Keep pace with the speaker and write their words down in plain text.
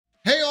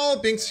all,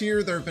 Binks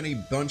here. There have been a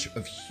bunch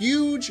of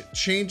huge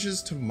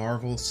changes to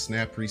Marvel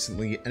Snap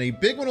recently, and a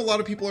big one a lot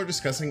of people are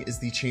discussing is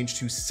the change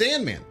to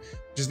Sandman,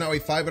 which is now a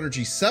 5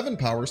 energy 7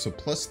 power, so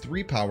plus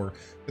 3 power,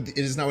 but it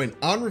is now an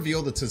on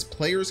reveal that says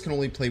players can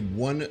only play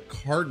 1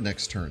 card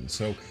next turn.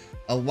 So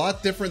a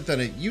lot different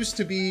than it used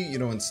to be. You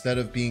know, instead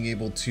of being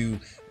able to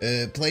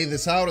play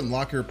this out and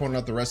lock your opponent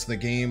out the rest of the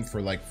game for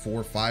like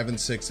 4, 5, and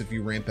 6 if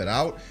you ramp it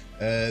out,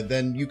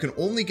 then you can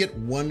only get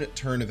 1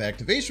 turn of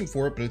activation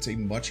for it, but it's a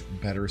much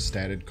better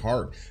statted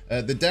card.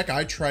 The deck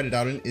I tried it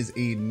out in is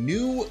a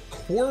new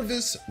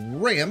Corvus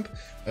ramp,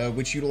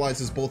 which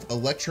utilizes both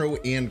Electro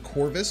and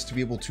Corvus to be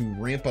able to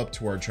ramp up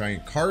to our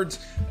giant cards.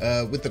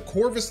 With the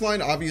Corvus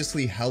line,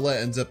 obviously Hela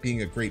ends up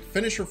being a great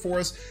finisher for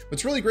us, but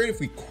it's really great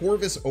if we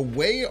Corvus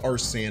away our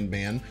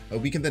Sandman.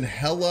 We can then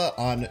Hela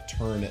on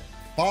turn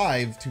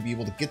 5 to be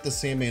able to get the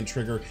Sandman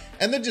trigger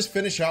and then just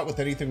finish out with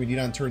anything we need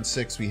on turn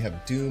 6. We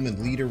have Doom and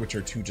Leader, which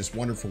are 2 just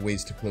wonderful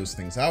ways to close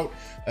things out.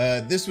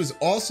 This was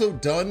also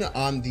done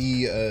on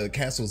the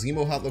Castle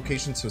Zemo hot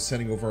location, so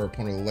sending over our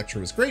opponent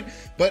Electro was great,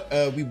 but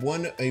we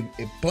won a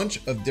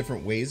bunch of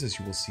different ways, as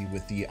you will see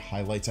with the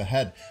highlights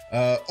ahead.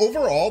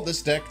 Overall,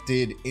 this deck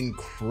did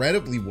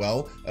incredibly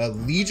well.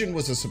 Legion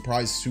was a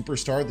surprise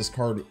superstar. This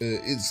card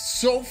is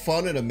so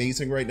fun and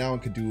amazing right now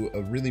and could do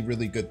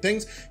really good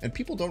things, and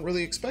people don't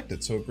really expect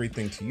it. So a great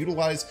thing to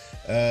utilize.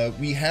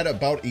 We had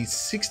about a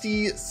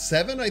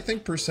 67, I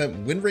think,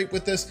 % win rate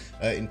with this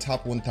in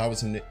top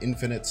 1000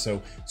 infinite.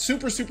 So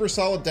super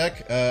solid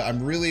deck.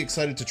 I'm really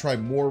excited to try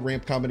more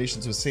ramp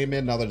combinations with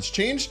Sandman now that it's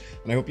changed,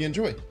 and I hope you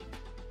enjoy.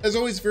 As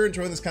always, if you're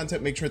enjoying this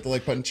content, make sure to hit the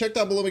like button. Check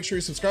down below, make sure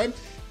you subscribe.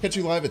 Catch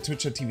you live at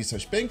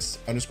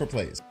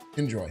twitch.tv/Binks_plays.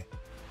 Enjoy.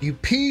 You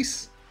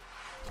peace.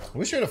 I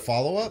wish I had a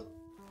follow-up.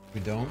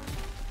 We don't.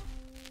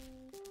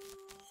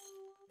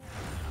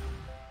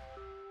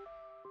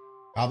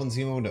 Goblin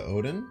Zemo into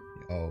Odin.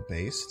 Oh,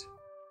 based.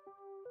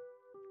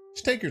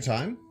 Just take your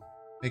time.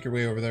 Make your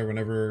way over there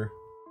whenever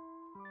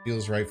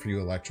feels right for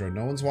you, Electro.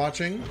 No one's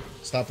watching.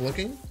 Stop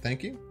looking.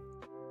 Thank you.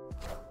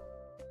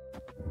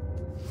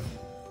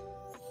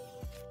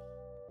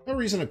 No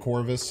reason to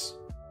Corvus.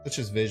 That's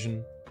just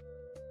vision.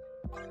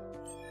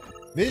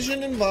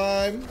 Vision and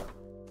vibe.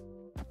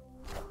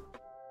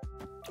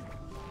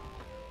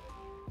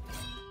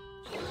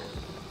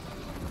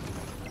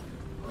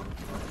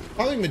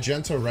 Probably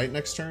Magenta right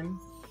next turn.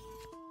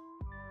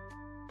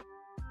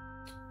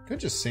 Could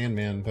just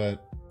Sandman,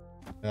 but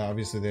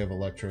obviously they have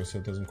Electro, so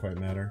it doesn't quite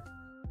matter.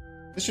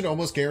 This should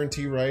almost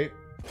guarantee right.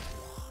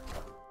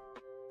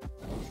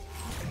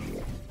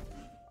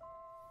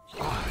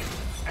 I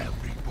am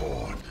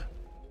reborn.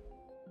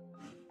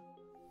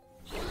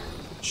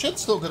 Should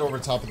still get over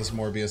top of this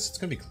Morbius. It's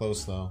gonna be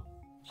close though.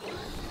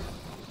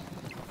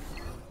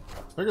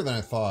 It's bigger than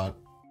I thought.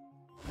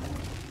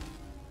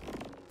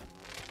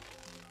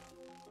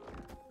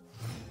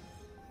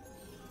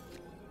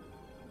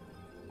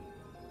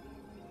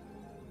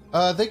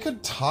 They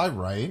could tie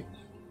right,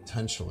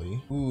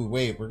 potentially. Ooh,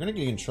 wait, we're gonna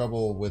get in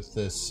trouble with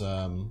this, this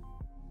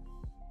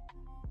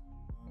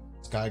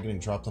guy getting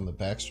dropped on the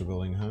Baxter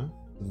building, huh?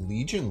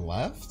 Legion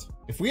left?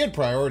 If we had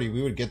priority,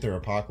 we would get their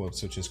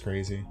Apocalypse, which is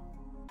crazy.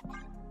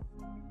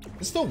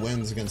 It still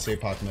wins against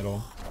APOC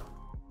middle.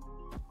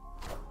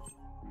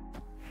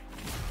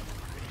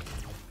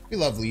 We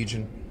love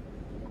Legion.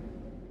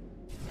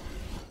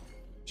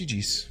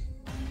 GG's.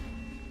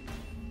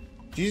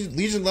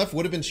 Legion left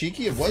would have been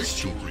cheeky. It was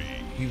cheeky.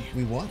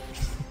 We won.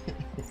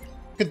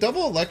 Could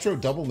double Electro,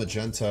 double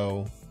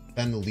Magento,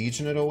 then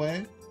Legion it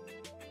away.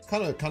 It's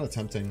kind of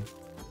tempting.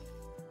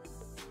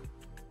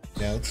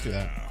 Yeah, let's do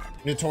that.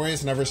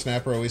 Notorious, never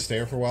snapper, always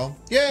stayer for a while.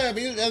 Yeah, I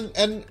mean,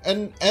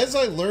 and as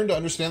I learn to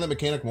understand that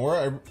mechanic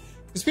more,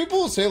 because people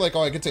will say like,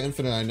 oh, I get to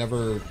infinite, I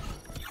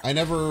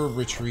never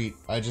retreat,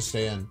 I just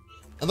stay in.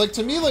 And like,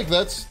 to me, like,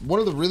 that's one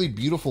of the really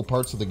beautiful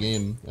parts of the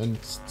game, and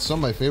some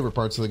of my favorite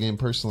parts of the game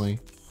personally.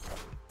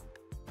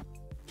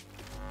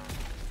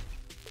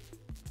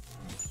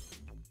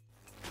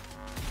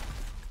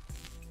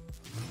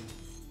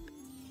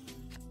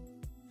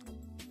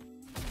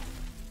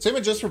 Same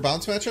with just for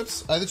bounce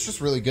matchups. It's just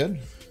really good.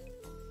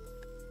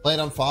 Play it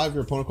on 5,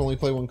 your opponent can only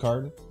play 1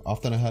 card,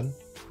 often ahead.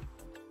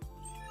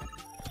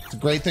 It's a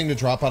great thing to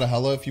drop out of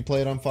Hela if you play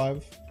it on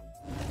 5.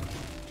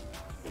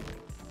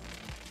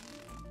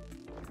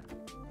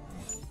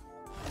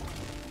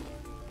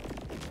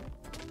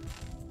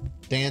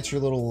 Dance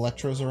your little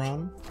Electros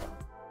around.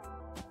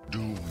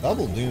 Doom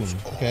Double Doom.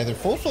 Okay, they're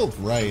fulfilled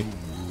right.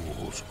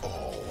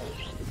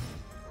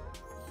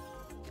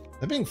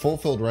 That being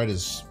fulfilled right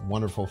is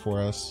wonderful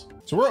for us.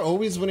 So we're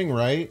always winning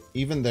right.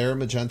 Even there,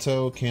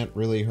 Magento can't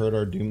really hurt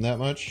our Doom that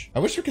much. I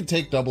wish we could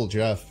take double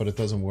Jeff, but it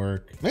doesn't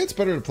work. Maybe it's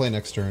better to play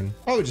next turn.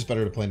 Probably just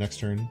better to play next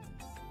turn.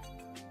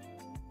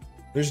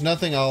 There's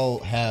nothing I'll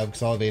have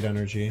because I'll have 8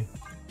 energy.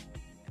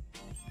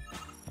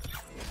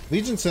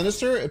 Legion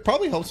Sinister, it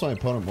probably helps my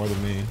opponent more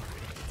than me.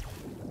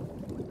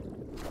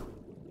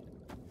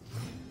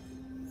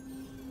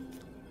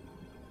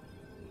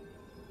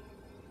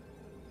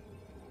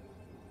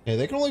 Okay,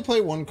 they can only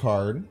play 1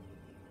 card.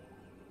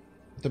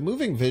 The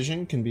moving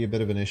vision can be a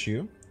bit of an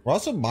issue. We're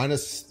also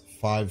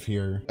 -5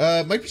 here.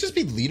 Might just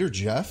be Leader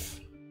Jeff.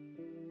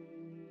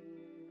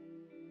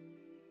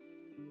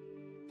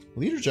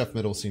 Leader Jeff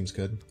middle seems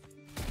good.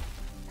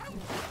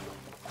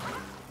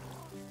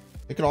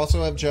 It could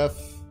also have Jeff.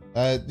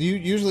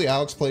 Usually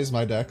Alex plays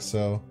my deck,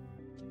 so.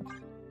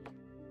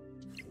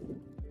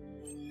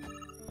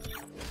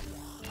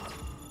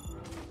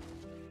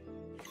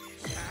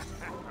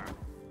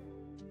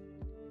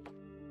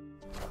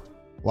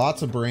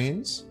 Lots of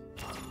brains.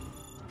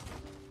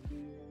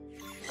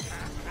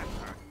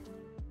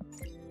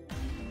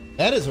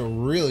 That is a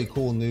really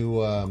cool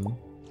new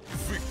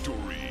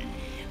Victory.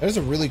 that is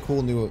a really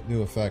cool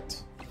new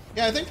effect.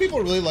 Yeah, I think people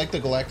really like the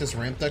Galactus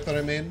ramp deck that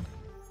I made.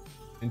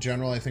 In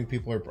general, I think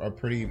people are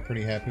pretty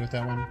happy with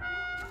that one.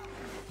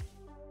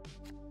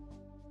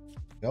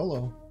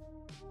 YOLO.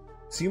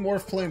 See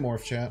Morph, play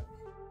Morph, chat.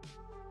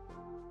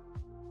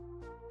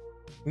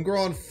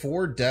 Moongirl on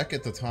 4 deck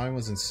at the time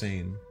was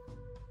insane.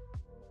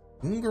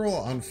 Moongirl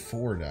on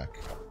 4 deck.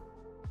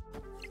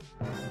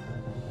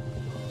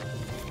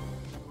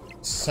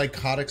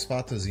 Psychotic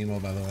spot to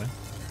Zemo, by the way.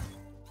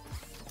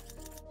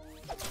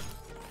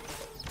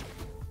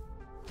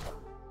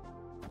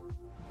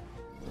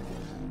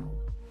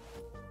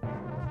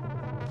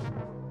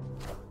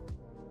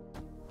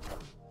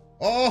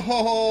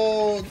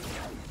 Oh!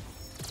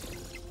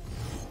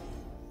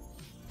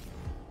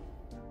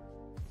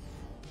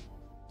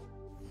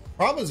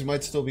 Problem is, you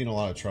might still be in a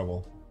lot of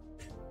trouble.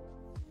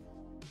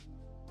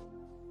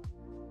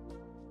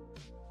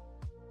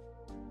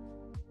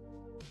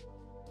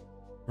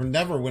 We're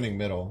never winning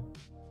middle.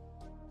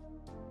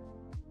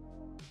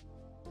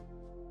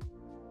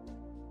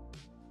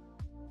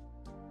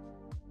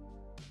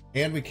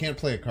 And we can't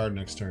play a card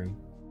next turn.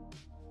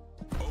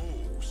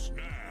 Oh,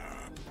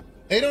 snap.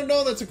 They don't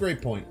know. That's a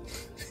great point.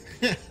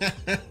 Victory.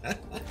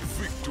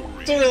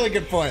 It's a really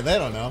good point. They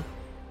don't know.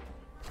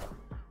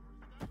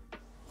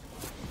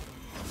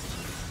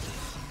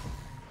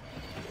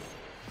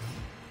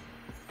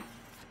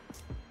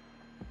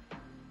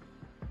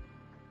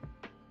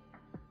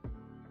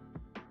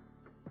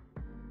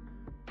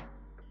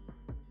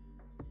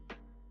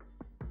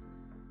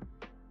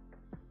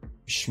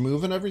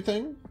 Schmoove and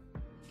everything?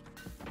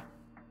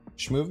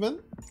 Schmoovement?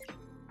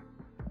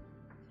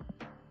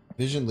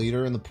 Vision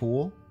leader in the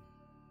pool?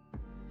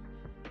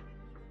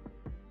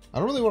 I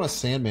don't really want a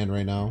Sandman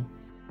right now.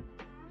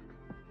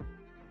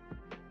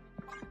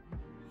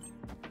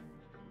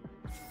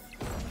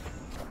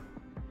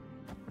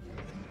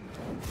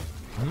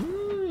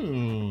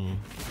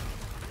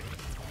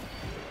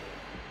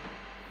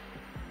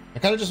 I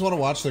kind of just want to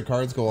watch their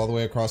cards go all the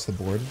way across the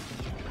board.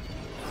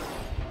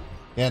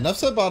 Yeah,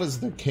 Nuffsetbot is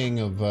the king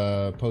of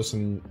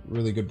posting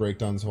really good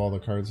breakdowns of all the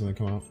cards when they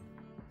come out.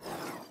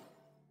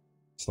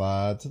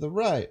 Slide to the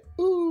right.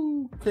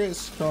 Ooh,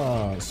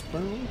 crisscross.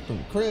 Boom,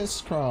 boom,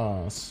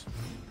 crisscross.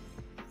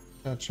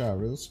 Cha-cha,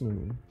 real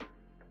smooth.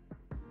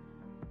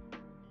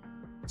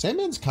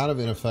 Sandman's kind of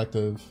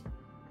ineffective.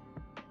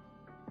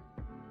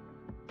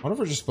 I wonder if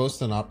we're just supposed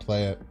to not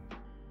play it.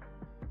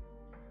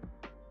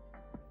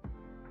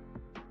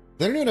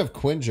 They don't even have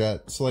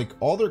Quinjet, so like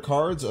all their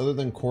cards other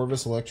than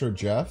Corvus, Electro,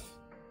 Jeff,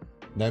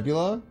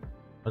 Nebula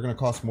are gonna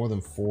cost more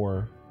than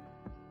 4.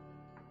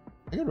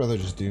 I think I'd rather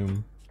just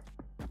Doom.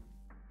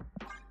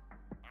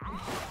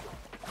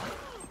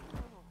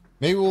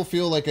 Maybe we'll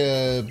feel like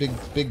a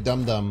big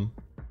dum-dum.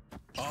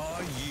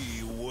 Are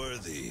ye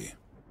worthy?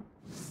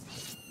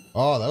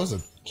 Oh, that was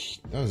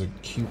a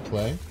cute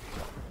play.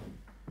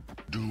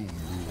 Doom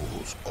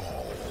rules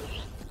all.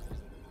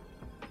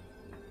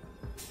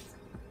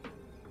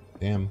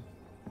 Damn.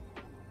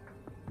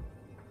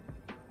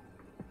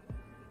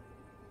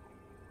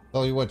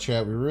 Tell you what,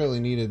 chat, we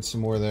really needed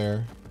some more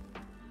there.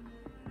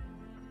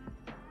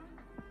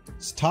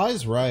 This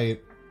Ty's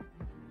right.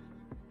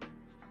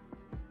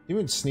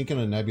 Even sneaking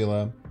a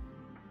Nebula.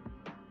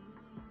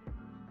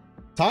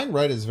 Tying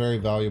right is very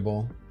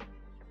valuable.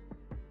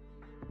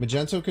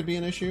 Magento could be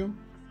an issue.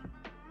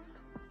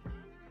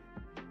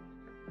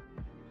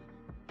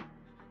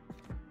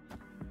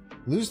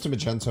 Lose to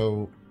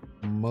Magento,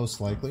 most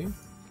likely.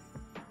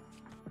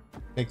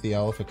 Take the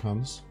L if it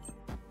comes.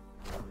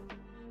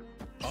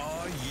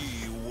 Are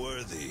ye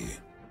worthy?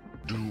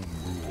 Doom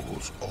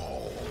rules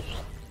all.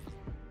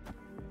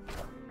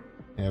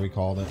 Yeah, we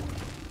called it.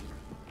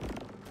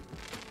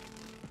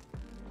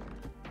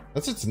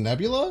 That's its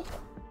Nebula?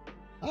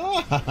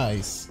 Ah,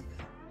 nice.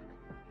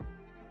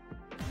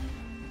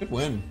 Good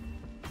win.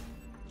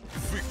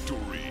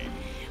 Victory.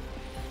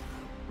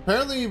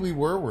 Apparently we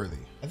were worthy.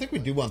 I think we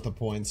do want the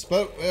points,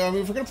 but I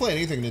mean, if we're gonna play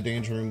anything in the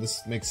Danger Room,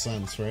 this makes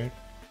sense, right?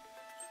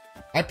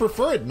 I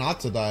prefer it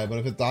not to die, but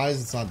if it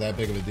dies, it's not that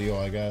big of a deal,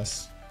 I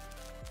guess.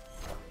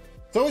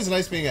 It's always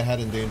nice being ahead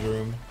in Danger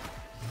Room.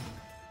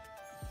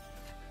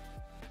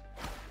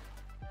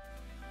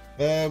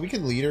 We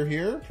can leader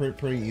here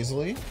pretty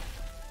easily.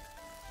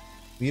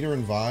 Leader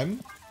and Vibe.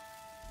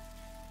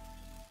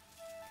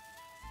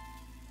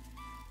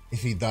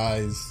 If he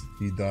dies,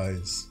 he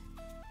dies.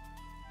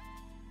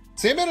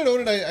 Sandman and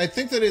Odin, I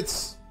think that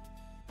it's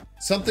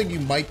something you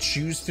might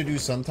choose to do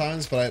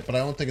sometimes, but I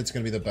don't think it's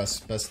gonna be the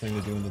best thing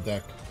to do in the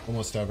deck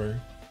almost ever.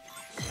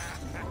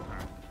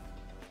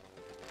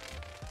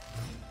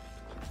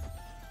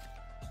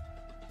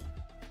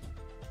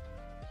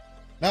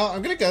 Now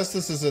I'm gonna guess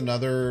this is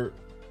another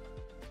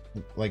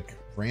like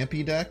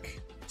rampy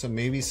deck, so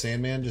maybe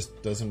Sandman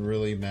just doesn't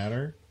really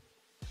matter.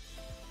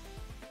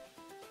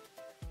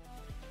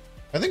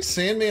 I think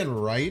Sandman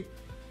right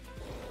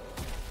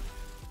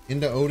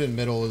into Odin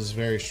middle is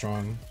very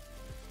strong.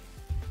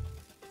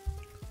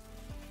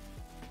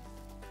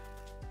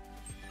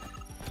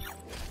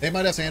 They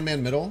might have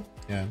Sandman middle.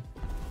 Yeah.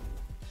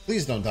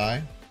 Please don't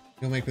die.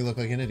 You'll make me look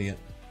like an idiot.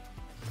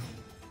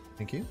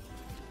 Thank you.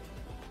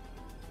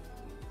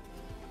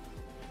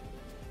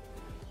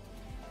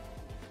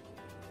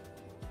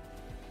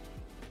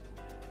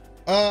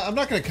 I'm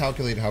not going to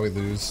calculate how we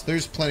lose.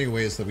 There's plenty of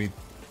ways that we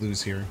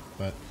lose here,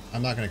 but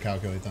I'm not going to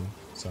calculate them,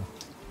 so.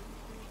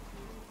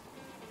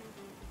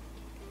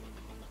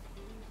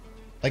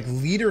 Like,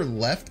 leader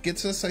left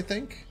gets us, I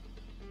think.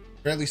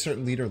 Fairly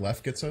certain leader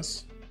left gets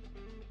us.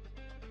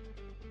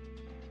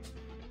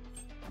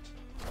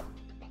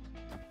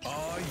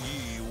 Are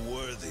ye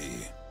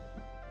worthy?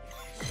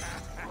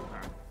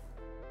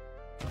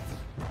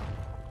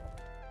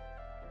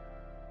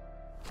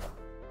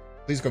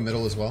 Please go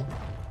middle as well.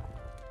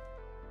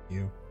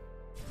 You.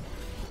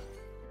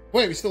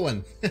 Wait, we still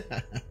win.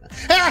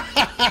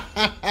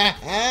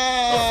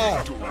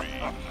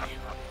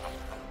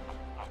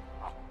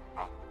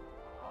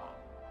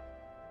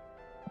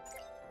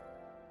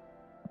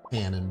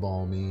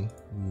 Cannonball me,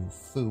 you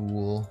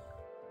fool.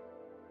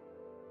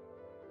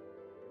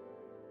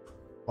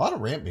 A lot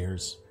of ramp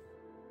mirrors.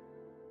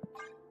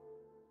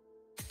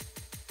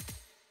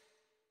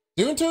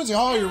 Doing tunes?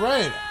 Oh, you're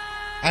right.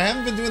 I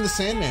haven't been doing the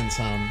Sandman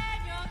sound.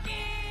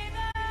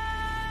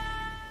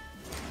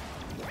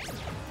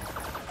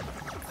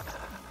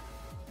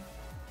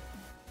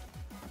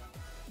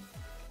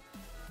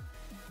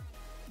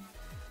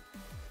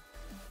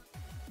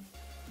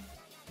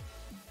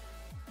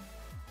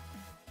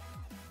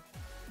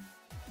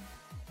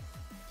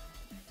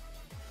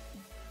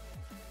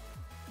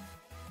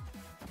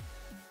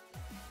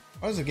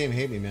 Why does the game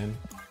hate me, man?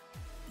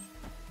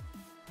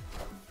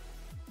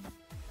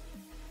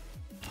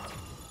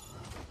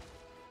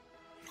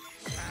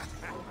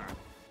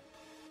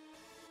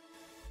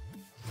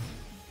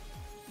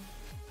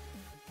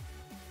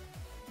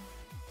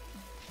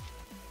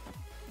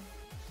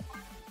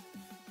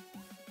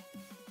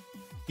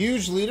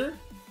 Huge leader.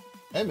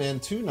 Hey man,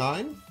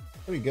 2-9.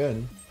 Pretty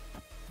good.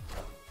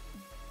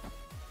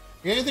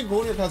 You got anything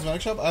cool in your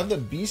cosmetic shop? I have the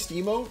beast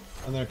emote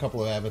and then a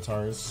couple of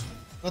avatars.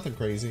 Nothing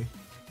crazy.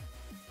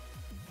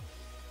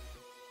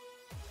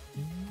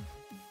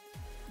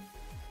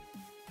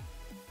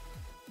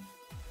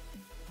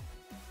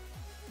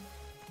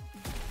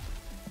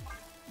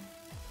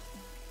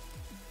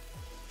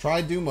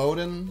 Try Doom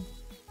Odin.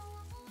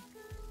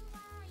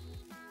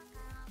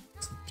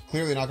 It's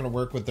clearly not going to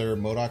work with their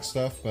Modok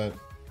stuff, but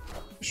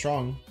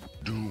strong.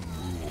 Doom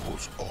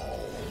rules all.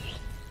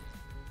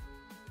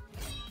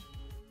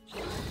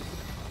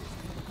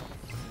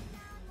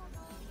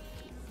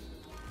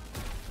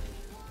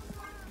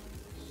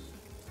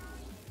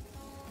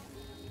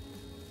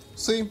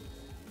 See?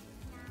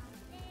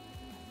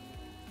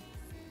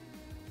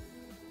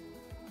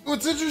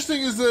 What's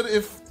interesting is that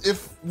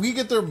if we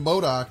get their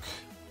Modok,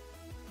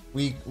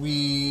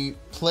 we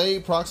play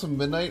Proxima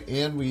Midnight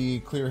and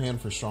we clear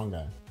hand for Strong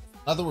Guy.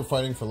 Not that we're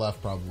fighting for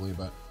left probably,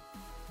 but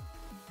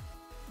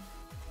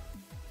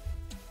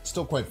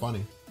still quite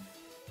funny.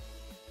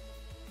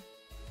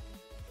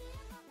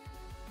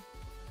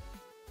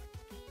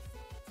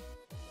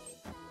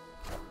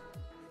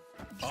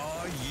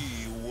 Are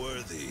ye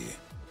worthy?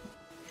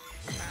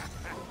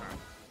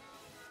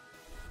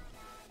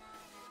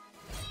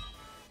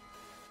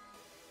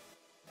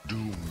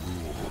 Doom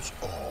rules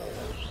all.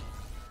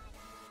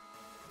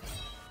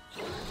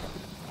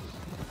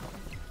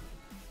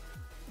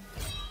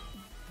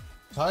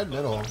 Tied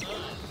middle.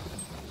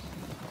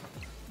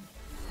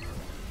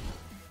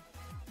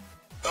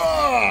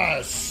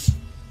 Us!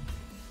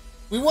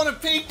 We won a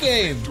peak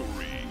game!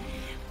 Victory.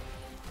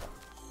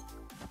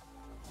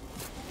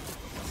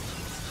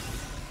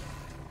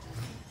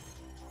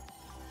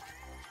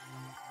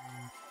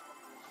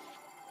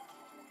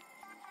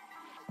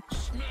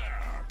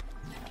 Snap.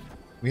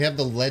 We have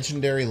the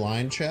legendary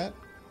line chat.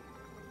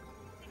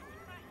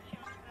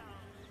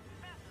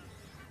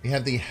 We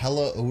have the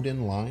Hela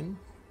Odin line.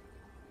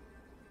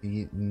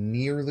 The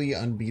nearly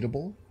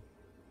unbeatable.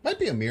 Might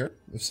be a mirror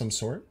of some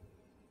sort.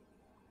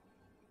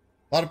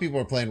 A lot of people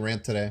are playing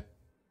Rant today.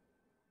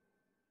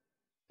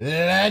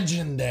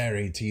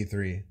 Legendary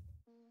T3.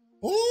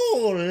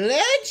 Oh,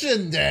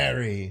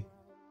 legendary!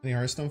 Any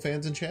Hearthstone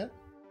fans in chat?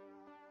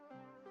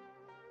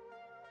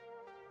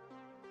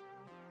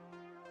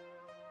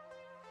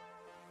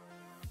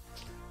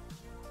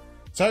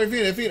 Sorry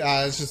if you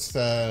it's just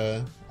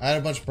I had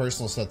a bunch of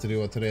personal stuff to do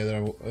with today that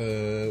I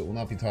will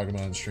not be talking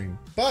about on stream.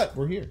 But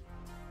we're here.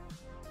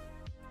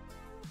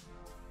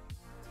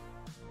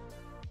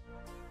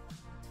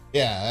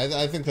 Yeah,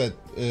 I think that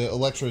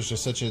Electro is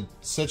just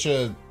such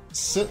a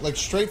like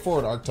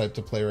straightforward archetype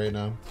to play right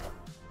now.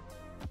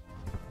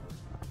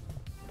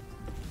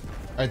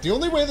 All right, the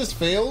only way this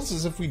fails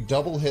is if we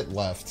double hit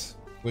left,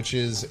 which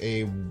is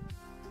a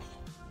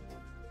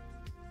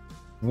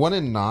 1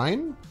 in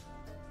 9.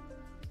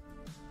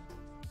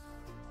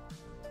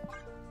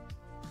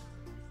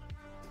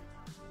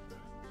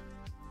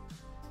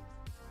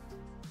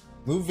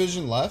 Move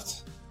vision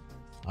left.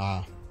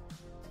 Ah.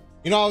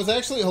 You know, I was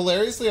actually,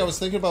 hilariously, I was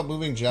thinking about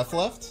moving Jeff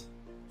left.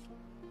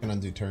 Can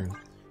undo turn.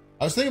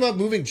 I was thinking about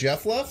moving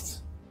Jeff left,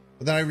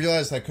 but then I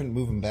realized I couldn't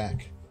move him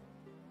back.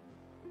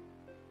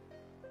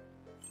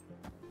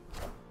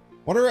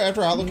 Wonder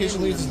after hot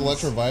location leads,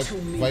 Electro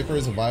Viper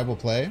is a viable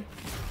play?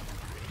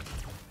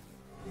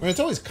 I mean, it's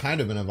always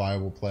kind of been a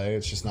viable play,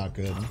 it's just not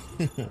good.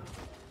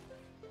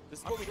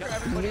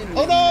 Oh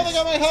no, they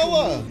got my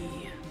Hela!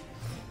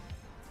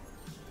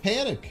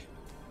 Panic.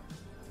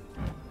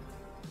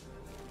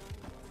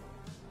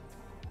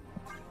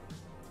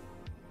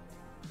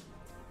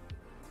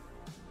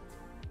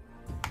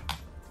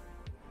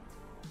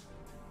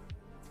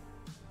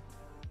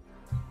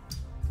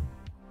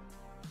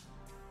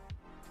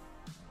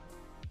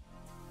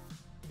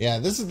 Yeah,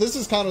 this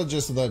is kind of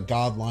just the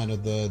god line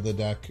of the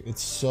deck.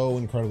 It's so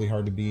incredibly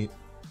hard to beat.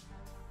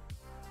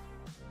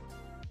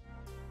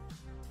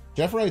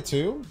 Jeff Wright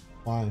too?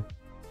 Why?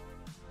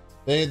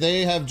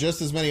 They have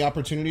just as many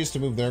opportunities to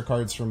move their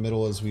cards from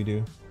middle as we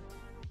do.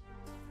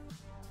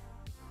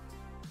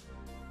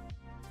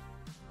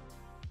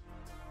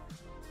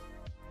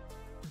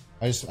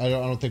 I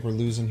don't think we're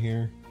losing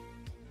here.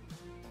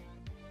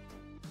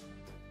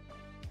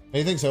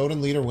 He thinks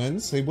Odin leader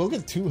wins. They will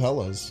get 2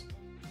 Helas.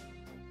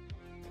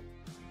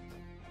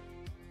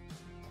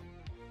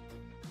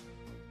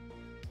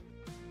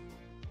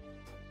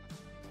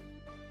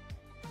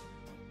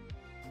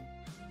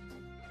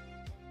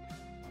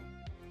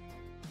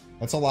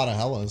 That's a lot of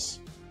Helas.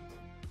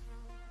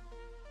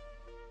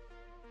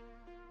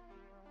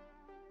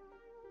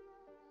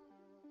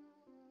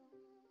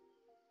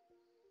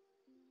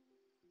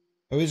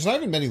 I mean, there's not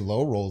even many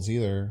low rolls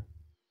either.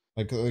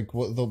 Like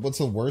what's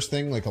the worst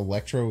thing? Like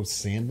Electro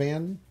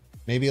Sandman?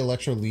 Maybe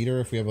Electro Leader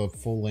if we have a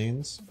full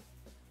lanes.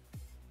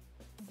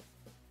 I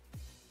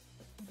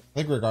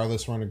think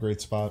regardless, we're in a great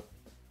spot.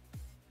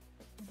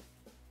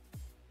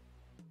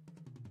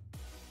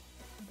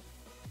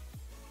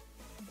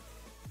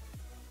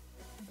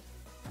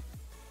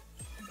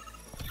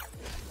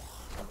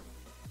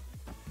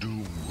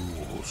 Doom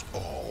rules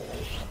all.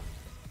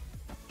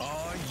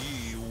 Are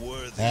ye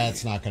worthy?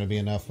 That's not going to be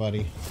enough,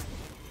 buddy.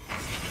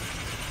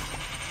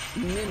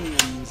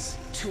 Minions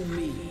to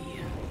me.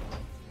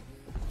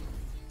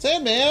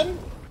 Sandman!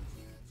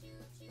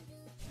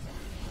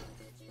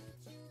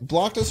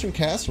 Blocked us from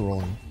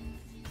casserolling.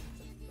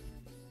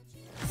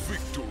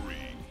 Victory.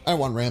 I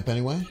want ramp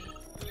anyway.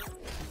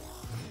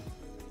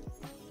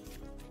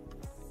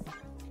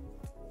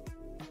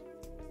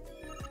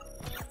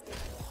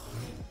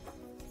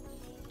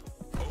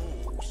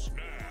 Oh,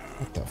 snap.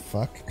 What the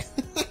fuck?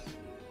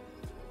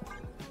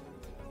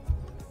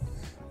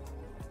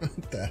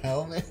 What the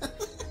hell, man?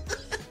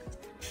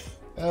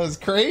 That was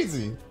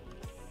crazy.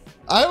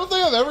 I don't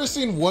think I've ever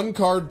seen one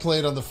card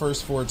played on the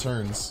first 4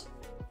 turns.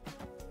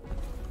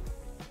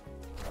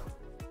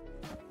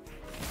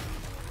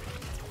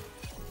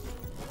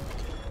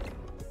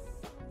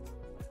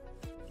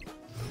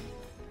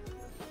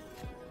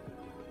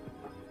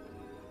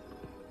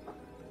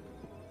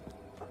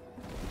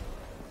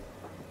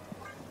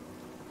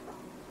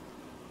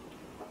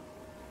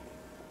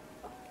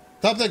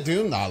 Top deck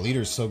Doom? Nah,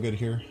 leader's so good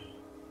here.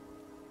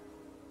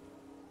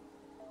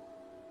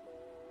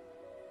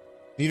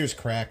 Leader's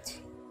cracked.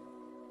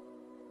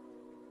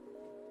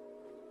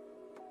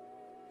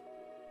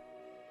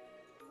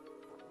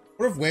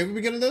 What if wave we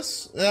begin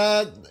this?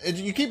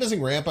 You keep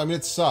missing ramp. I mean,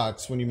 it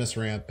sucks when you miss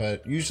ramp,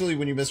 but usually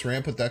when you miss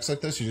ramp with decks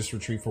like this, you just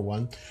retreat for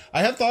 1.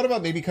 I have thought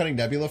about maybe cutting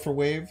Nebula for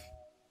wave.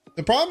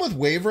 The problem with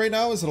wave right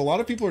now is that a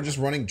lot of people are just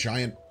running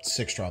giant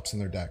 6-drops in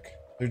their deck.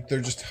 They're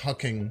just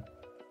hucking.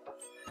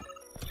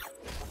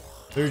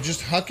 They're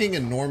just hucking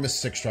enormous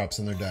 6-drops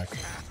in their deck.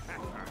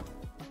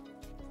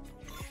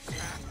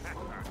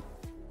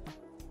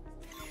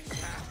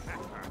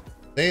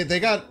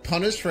 They got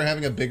punished for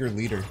having a bigger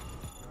leader.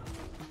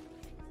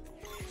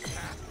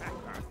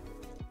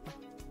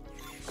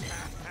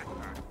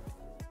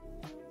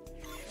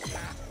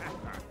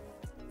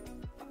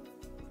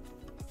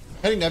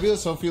 Heading Nebula,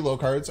 so few low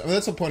cards. I mean,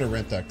 that's the point of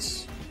ramp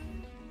decks.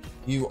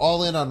 You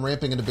all in on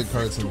ramping into big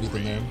cards and beat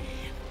them there.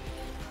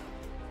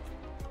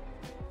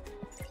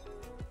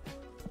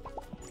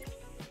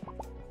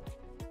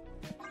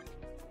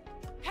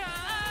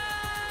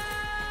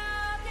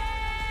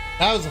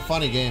 That was a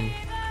funny game.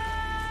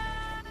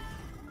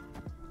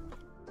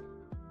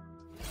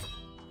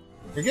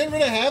 You're getting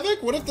rid of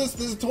Havoc? What if there's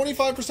a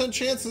 25%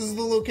 chance this is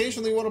the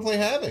location that you want to play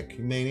Havoc,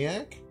 you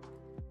maniac?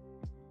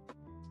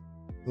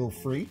 Little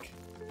freak.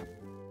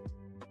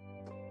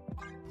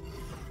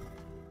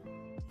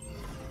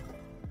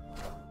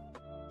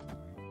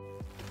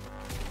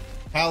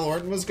 Kyle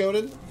Orton was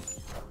goated.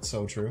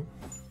 So true.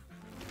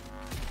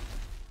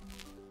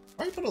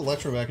 Why you put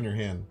Electro back in your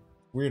hand?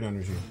 Weird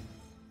energy.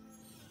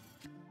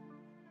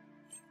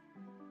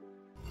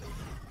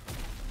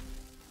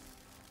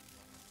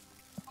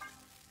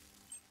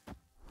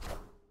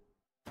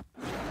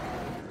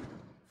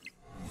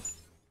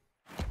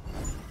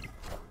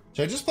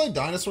 Should I just play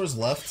Dinosaurs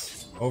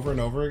Left over and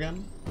over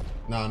again?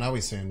 No, now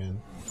we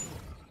Sandman.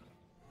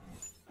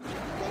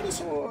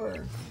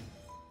 Dinosaur!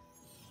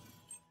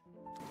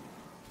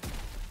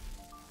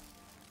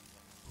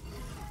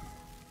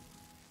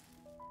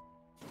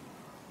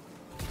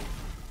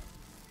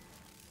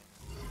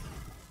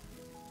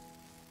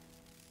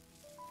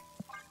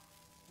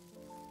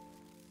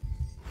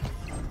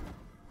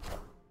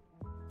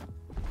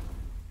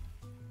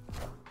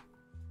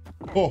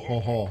 Ho ho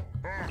ho.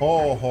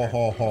 Ho ho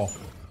ho ho.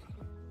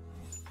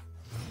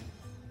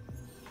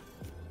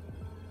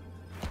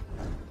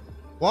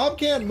 Blob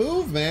can't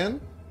move, man.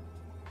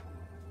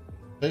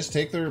 They just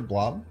take their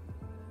blob.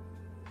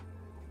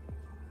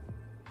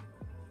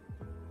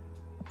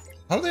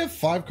 How do they have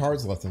 5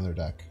 cards left in their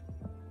deck?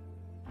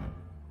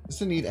 This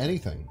doesn't need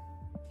anything.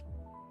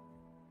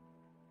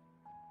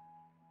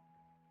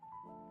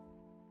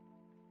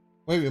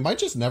 Wait, we might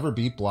just never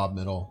beat blob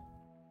middle.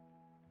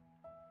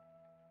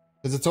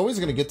 Because it's always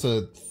going to get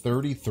to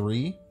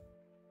 33.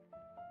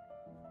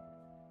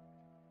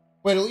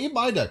 Wait, it'll eat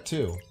my deck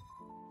too.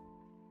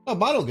 Oh,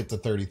 mine'll get to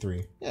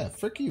 33. Yeah,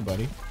 frick you,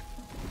 buddy.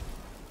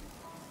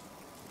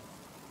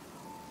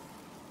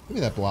 Give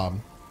me that blob.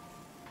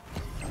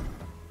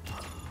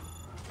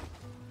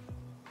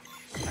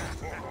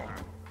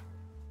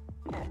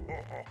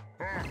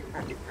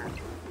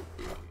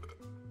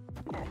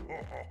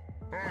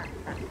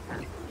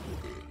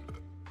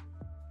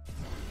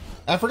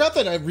 I forgot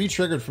that I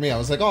re-triggered for me. I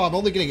was like, oh, I'm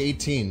only getting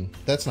 18.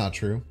 That's not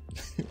true.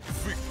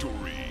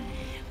 Victory.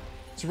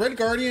 So Red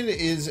Guardian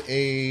is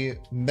a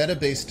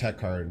meta-based tech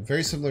card,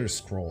 very similar to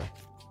Scroll.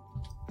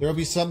 There will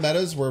be some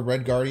metas where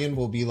Red Guardian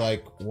will be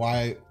like,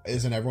 why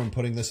isn't everyone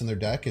putting this in their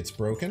deck? It's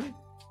broken.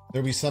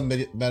 There'll be some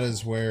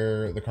metas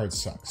where the card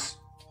sucks.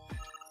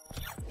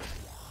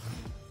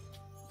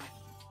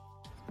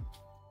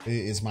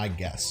 Is my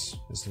guess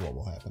as to what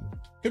will happen.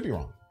 Could be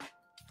wrong.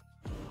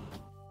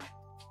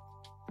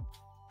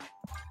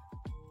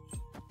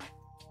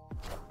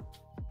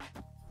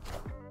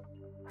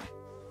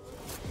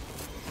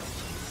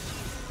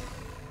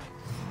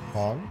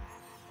 Hog.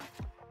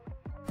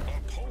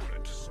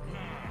 Opponent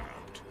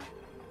snapped.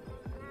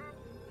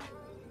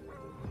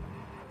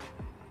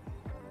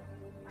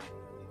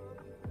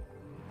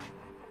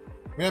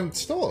 I mean, I'm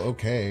still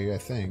okay, I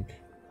think.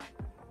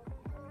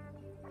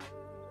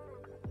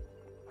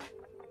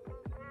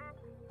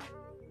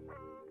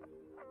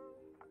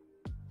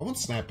 I won't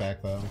snap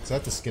back though, because I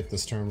have to skip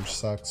this turn, which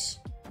sucks.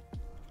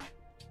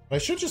 But I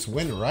should just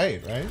win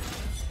right? How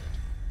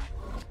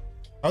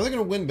are they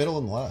going to win middle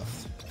and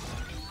left?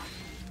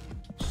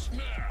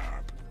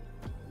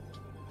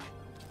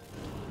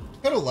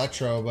 Got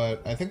Electro,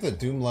 but I think that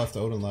Doom left,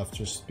 Odin left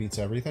just beats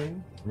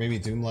everything. Or maybe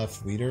Doom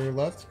left, Leader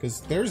left,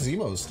 because their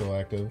Zemo is still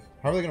active.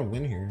 How are they going to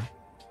win here?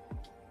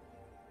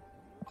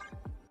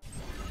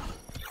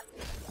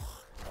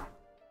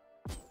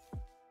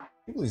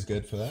 People he's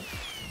good for that.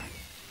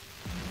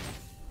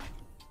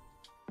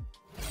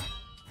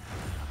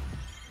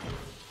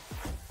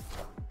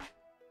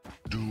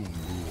 Doom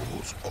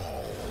rules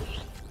all.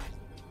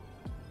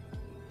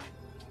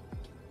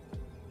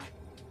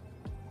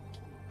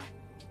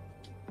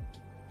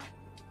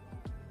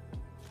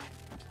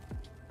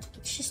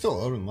 She's still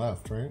Odin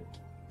left, right?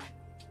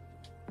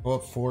 Go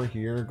up 4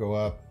 here, go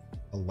up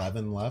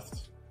 11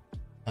 left,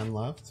 10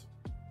 left.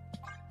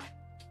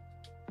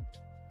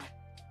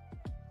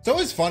 It's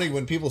always funny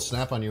when people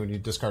snap on you when you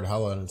discard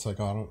Hela, and it's like,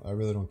 oh, I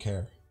really don't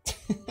care.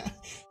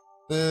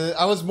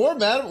 I was more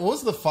mad. What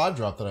was the 5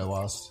 drop that I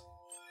lost?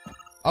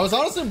 I was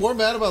honestly more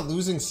mad about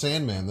losing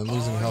Sandman than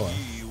losing Hela.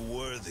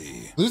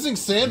 Worthy. Losing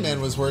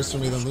Sandman was worse for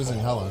me than losing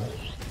Hela.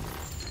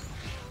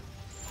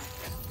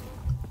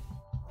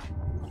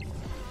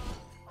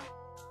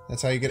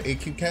 That's how you get 8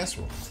 cube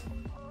casserole.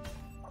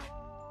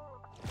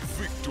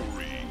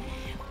 Victory.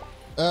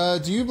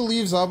 Do you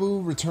believe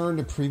Zabu returned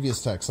to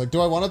previous text? Like, do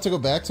I want it to go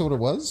back to what it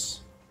was?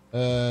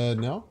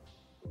 No.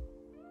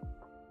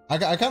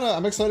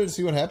 I'm excited to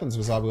see what happens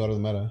with Zabu out of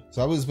the meta.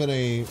 Zabu's been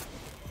a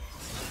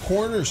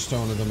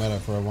cornerstone of the meta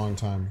for a long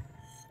time.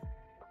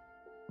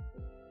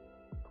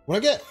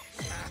 What'd I get?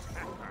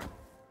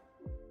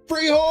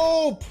 Free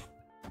hope!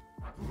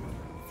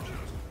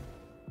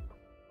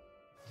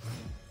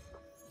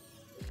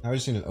 I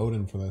just need an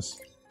Odin for this.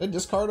 Did I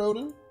discard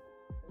Odin?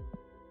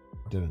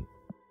 Didn't.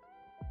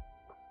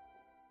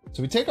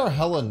 So we take our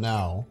Hela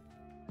now.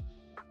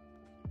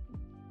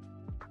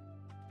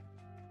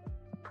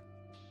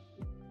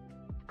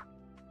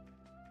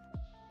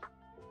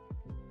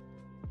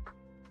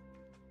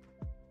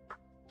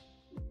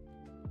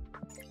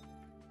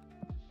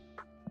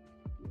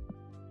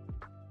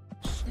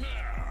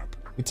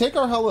 We take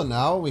our Hela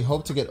now. We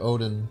hope to get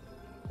Odin.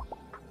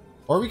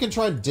 Or we can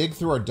try and dig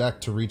through our deck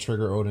to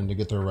re-trigger Odin to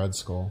get their red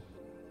skull.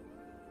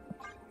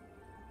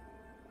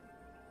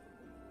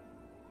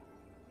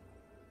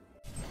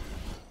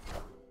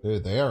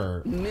 Dude, they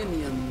are...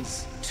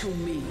 Minions to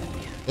me.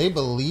 They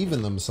believe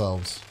in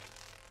themselves.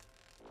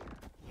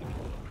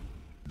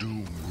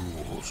 Doom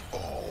rules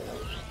all.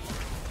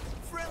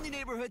 Friendly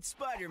neighborhood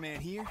Spider-Man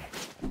here.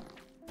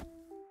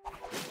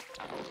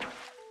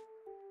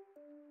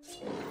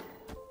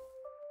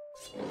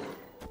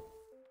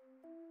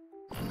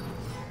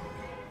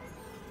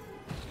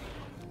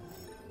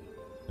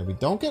 If we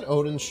don't get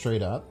Odin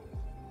straight up.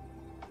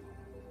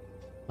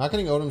 Not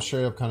getting Odin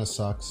straight up kind of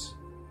sucks.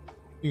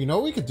 You know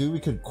what we could do?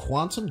 We could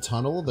quantum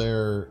tunnel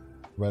their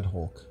Red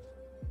Hulk.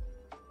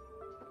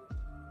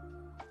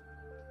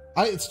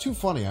 It's too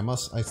funny. I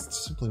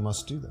simply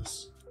must do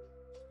this.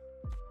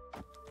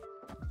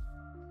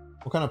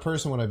 What kind of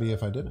person would I be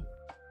if I didn't?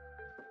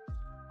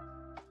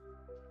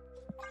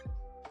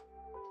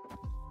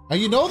 Now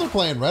you know they're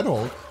playing Red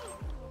Hulk.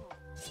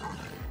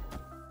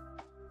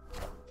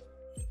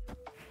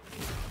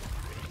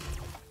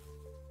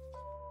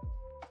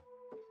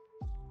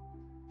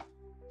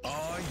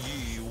 Are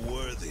ye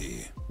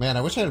worthy? Man,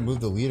 I wish I had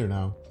moved the leader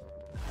now.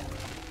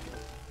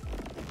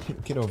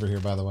 Get over here,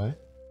 by the way.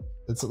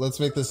 Let's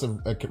make this a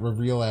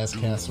real ass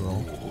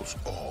casserole. Rules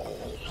all.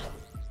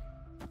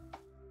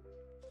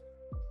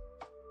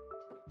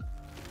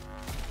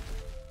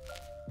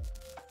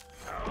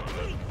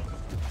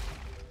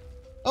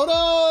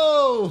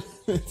 Oh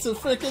no! It's a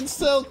freaking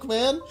silk,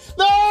 man.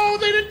 No,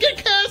 they didn't get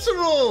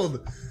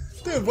casseroled.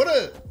 Dude,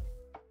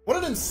 what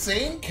an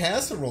insane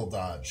casserole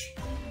dodge.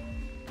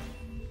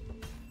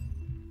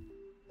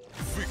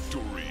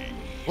 Victory.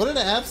 What an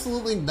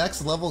absolutely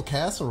next level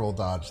casserole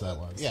dodge that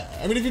was. Yeah,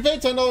 I mean, if you pay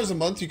 $10 a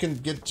month, you can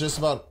get just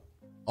about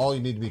all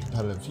you need to be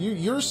competitive.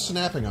 You're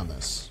snapping on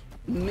this.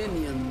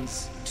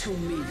 Minions to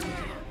me.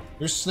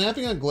 You're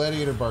snapping on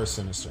Gladiator Bar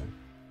Sinister.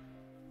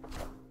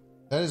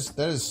 That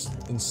is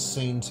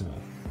insane to me.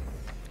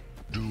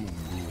 Doom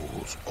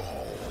rules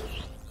all.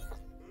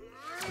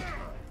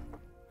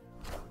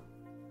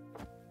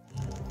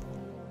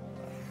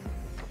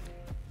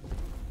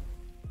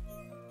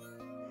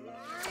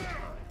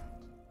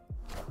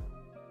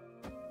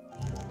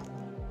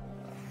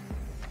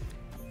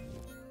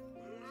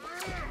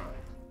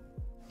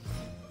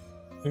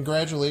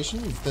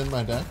 Congratulations, you've thinned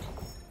my deck.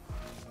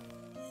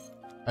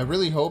 I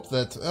really hope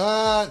that...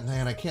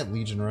 man, I can't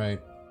Legion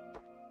right.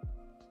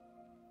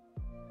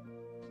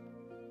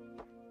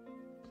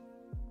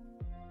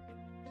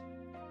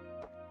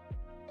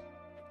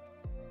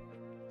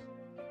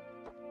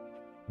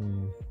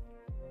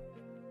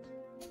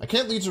 I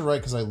can't Legion right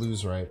because I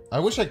lose right. I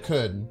wish I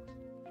could.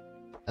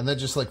 And then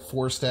just like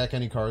 4-stack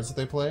any cards that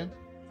they play.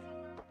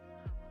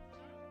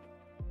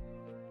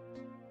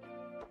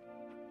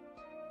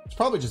 It's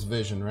probably just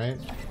Vision, right?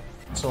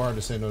 It's so hard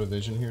to say no to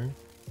Vision here.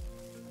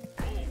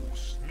 Oh,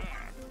 snap.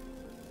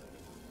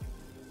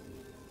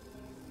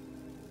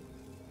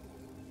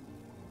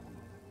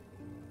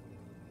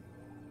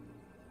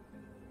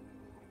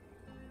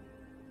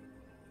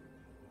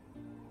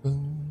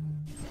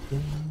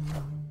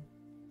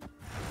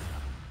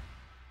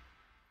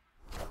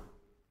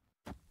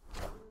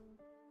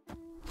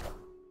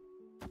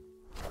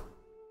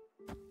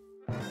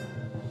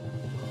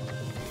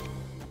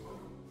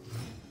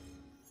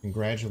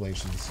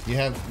 Congratulations.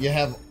 You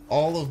have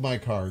all of my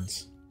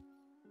cards.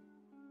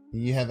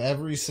 You have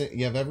every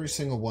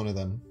single one of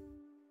them.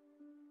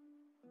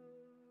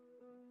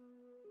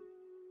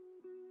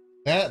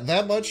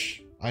 That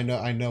much I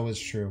know is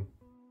true.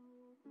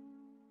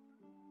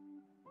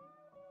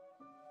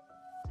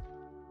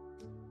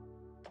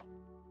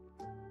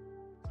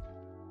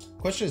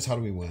 Question is, how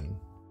do we win?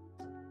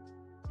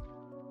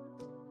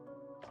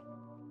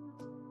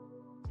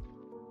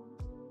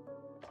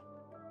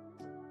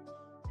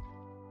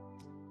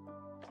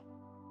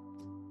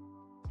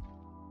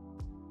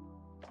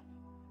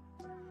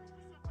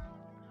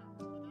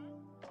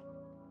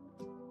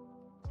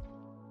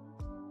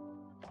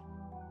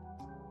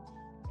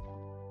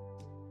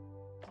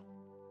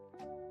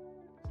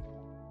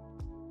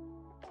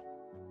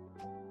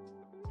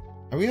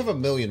 We have a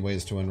million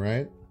ways to win,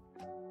 right?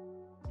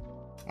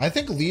 I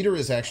think leader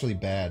is actually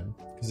bad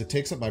because it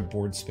takes up my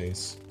board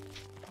space.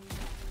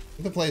 I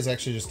think the play is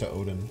actually just to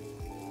Odin.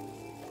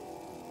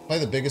 Play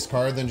the biggest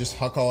card, then just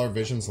huck all our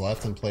visions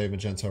left and play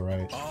Magento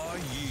right. Are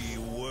ye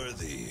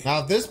worthy?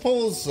 Now if this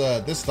pulls,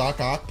 this Doc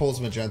Ock pulls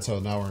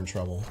Magento, now we're in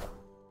trouble.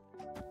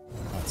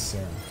 That's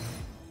Sarah.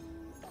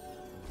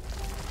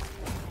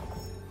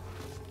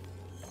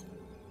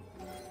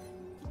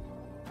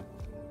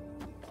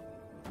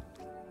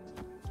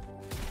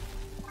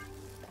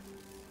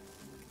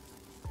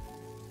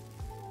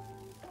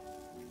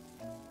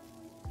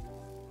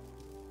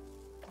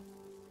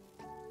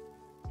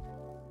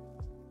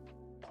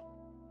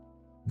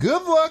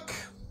 Good luck!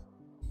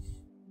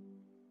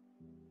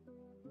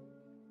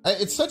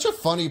 It's such a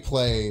funny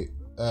play,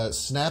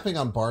 snapping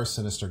on Bar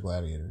Sinister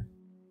Gladiator.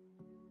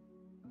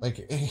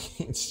 Like,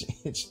 it's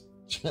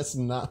just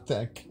not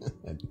that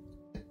good.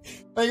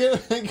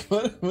 Like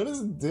what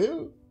does it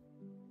do?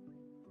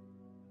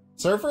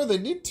 Surfer? They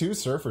need 2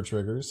 Surfer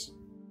triggers.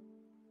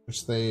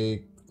 Which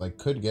they like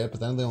could get, but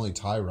then they only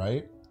tie,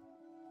 right?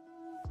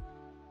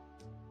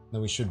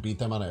 Then we should beat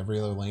them on every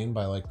other lane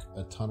by like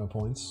a ton of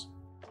points.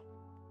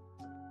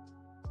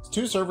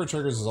 2 Surfer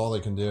triggers is all they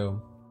can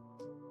do.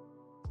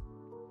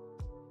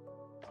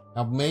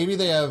 Now maybe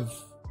they have...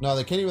 No,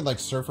 they can't even like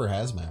Surfer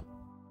Hazmat.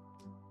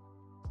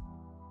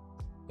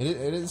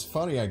 It is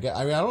funny, I guess.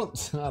 I mean, I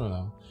don't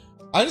know.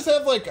 I just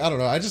have like, I don't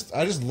know. I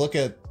just look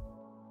at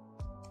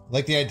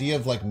like the idea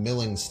of like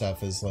milling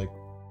stuff is like,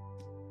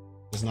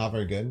 is not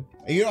very good.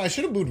 You know, I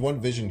should have moved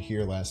 1 vision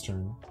here last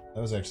turn.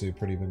 That was actually a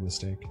pretty big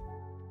mistake.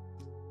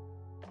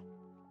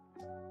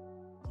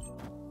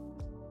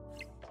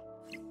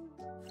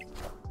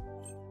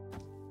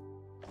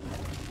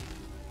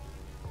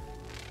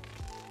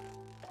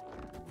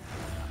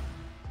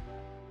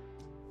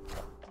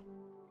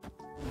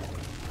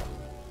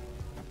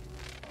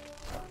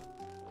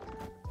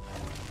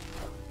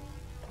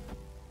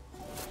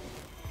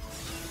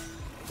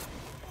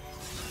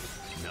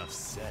 Enough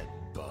said,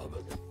 bub.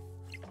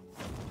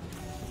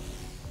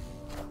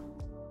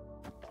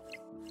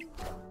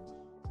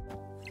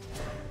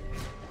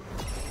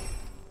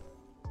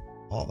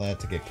 All that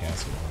to get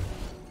casserole.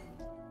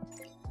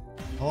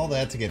 All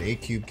that to get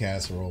 8 cube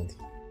casserole.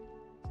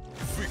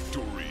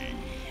 Victory.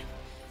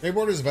 Gray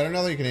border is better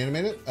now that you can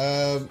animate it.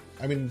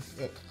 I mean,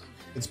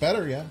 it's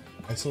better, yeah.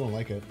 I still don't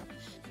like it.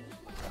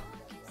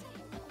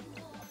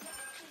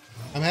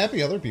 I'm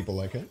happy other people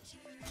like it.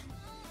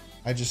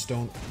 I just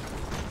don't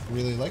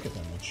really like it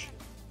that much.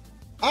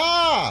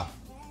 Ah!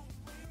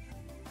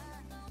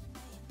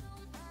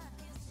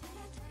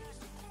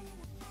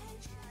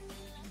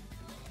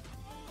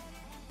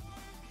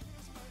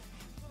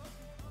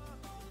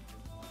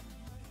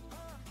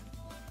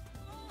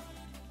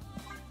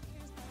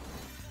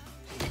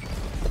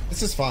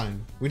 This is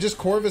fine. We just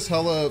Corvus,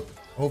 Hela,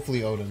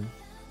 hopefully Odin.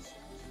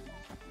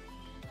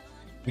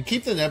 We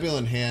keep the Nebula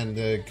in hand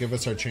to give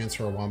us our chance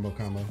for a Wombo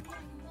combo.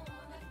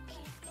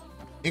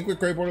 Ink with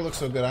Gray border looks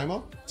so good,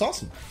 Imo. It's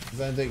awesome.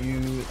 Glad that you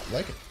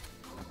like it.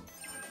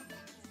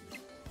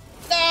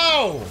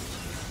 No!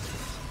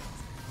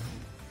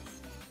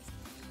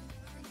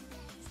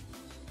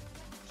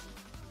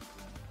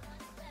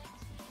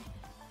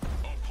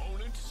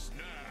 Opponent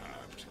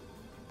snapped.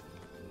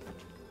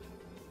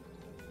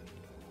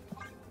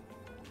 What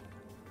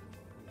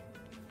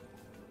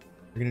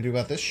are you gonna do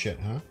about this shit,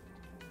 huh?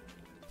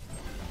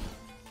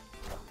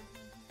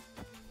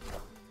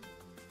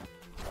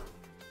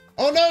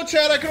 Oh no,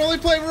 Chad, I can only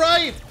play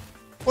right!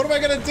 What am I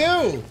gonna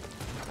do?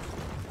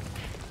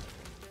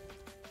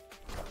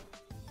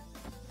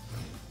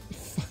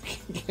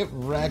 Fucking get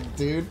wrecked,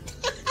 dude.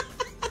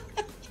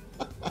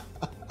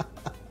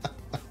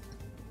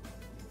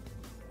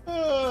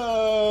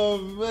 Oh,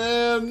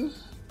 man.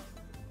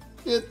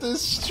 Get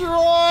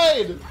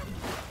destroyed!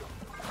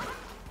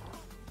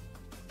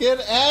 Get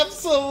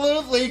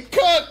absolutely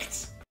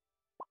cooked!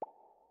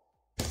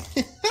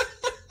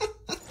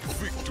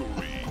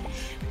 Victory.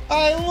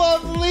 I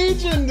love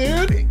Legion,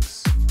 dude!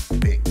 Binks,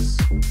 binks,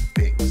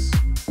 binks.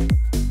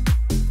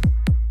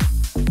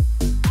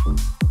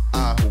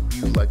 I hope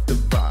you like the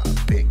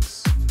vibe.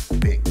 Binks,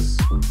 binks.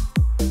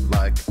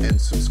 Like and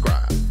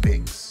subscribe.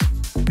 Binks,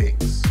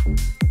 binks.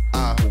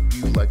 I hope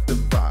you like the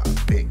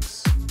vibe.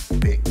 Binks,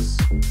 binks.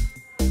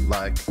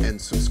 Like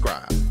and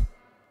subscribe.